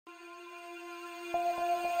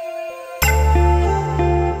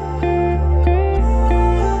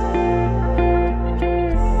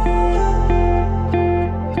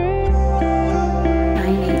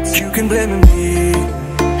can blame me.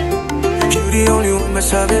 You the only one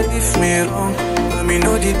that's ever left me wrong. Let me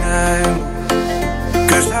no deny.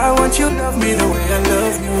 Cause I want you to love me the way I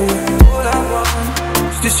love you. All I want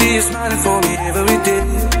is to see you smiling for me every day.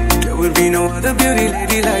 There will be no other beauty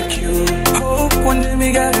lady like you. Hope one day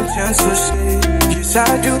we got a chance to say yes I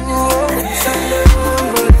do. Yes I do.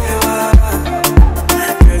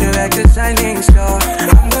 Girl, you're like a shining star.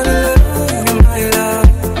 I'm gonna love you, my love.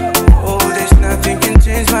 Oh, there's nothing can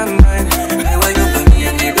change my mind. Lewa you for me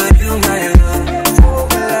and me but you, my love. For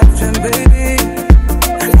a lifetime, baby.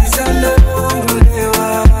 Yes I love you, Lewa.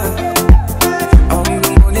 I'm the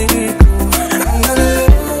money too. I'm gonna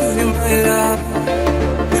love you, my love.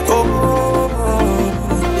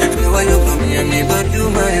 Lewa you for me and me but you,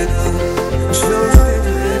 my love.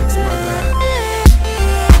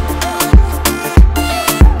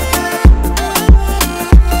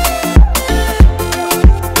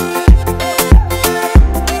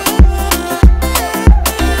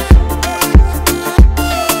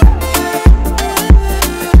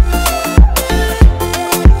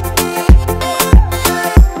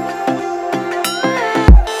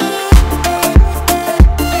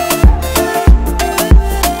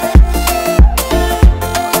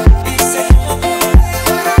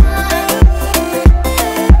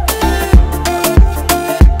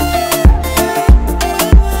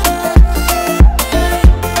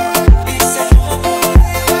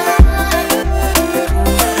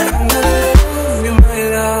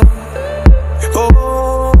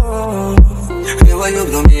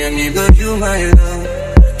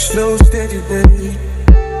 Slow steady, baby.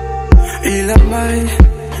 𝕬𝖏𝖈.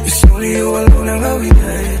 It's only you alone and how we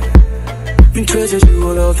die. Been treasures you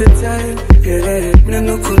all of the time. Yeah,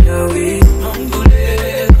 Noqu now we.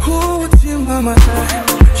 Who would see mama?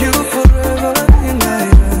 You